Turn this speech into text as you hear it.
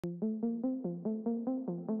So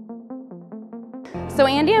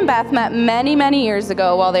Andy and Beth met many, many years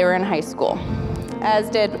ago while they were in high school, as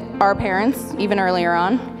did our parents, even earlier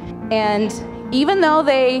on. And even though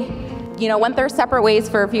they, went their separate ways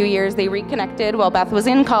for a few years, they reconnected while Beth was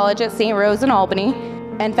in college at St. Rose in Albany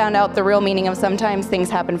and found out the real meaning of sometimes things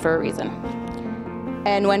happen for a reason.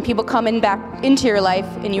 And when people come back into your life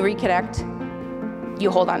and you reconnect, you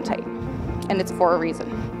hold on tight, and it's for a reason.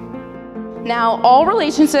 Now, all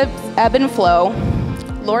relationships ebb and flow.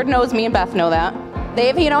 Lord knows me and Beth know that.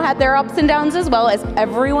 They've, had their ups and downs as well, as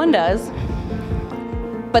everyone does.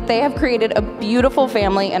 But they have created a beautiful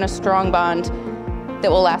family and a strong bond that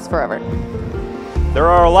will last forever. There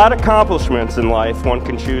are a lot of accomplishments in life one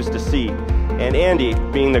can choose to see. And Andy,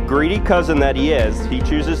 being the greedy cousin that he is, he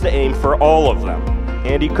chooses to aim for all of them.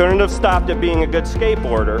 Andy couldn't have stopped at being a good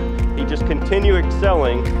skateboarder. He just continued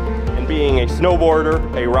excelling in being a snowboarder,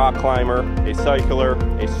 a rock climber, a cycler,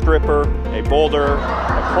 a stripper, a boulderer,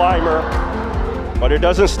 a climber. But it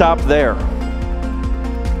doesn't stop there.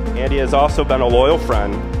 Andy has also been a loyal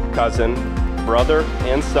friend, cousin, brother,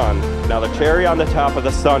 and son. Now the cherry on the top of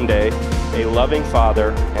the sundae, a loving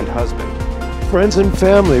father and husband. Friends and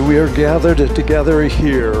family, we are gathered together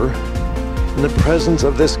here in the presence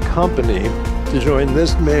of this company to join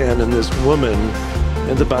this man and this woman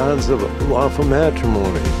in the bonds of lawful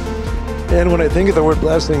matrimony. And when I think of the word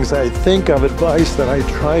blessings, I think of advice that I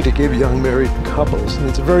try to give young married couples. And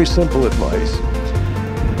it's a very simple advice.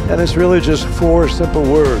 And it's really just 4 simple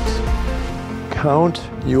words. Count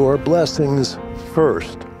your blessings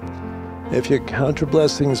first. If you count your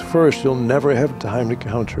blessings first, you'll never have time to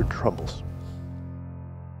count your troubles.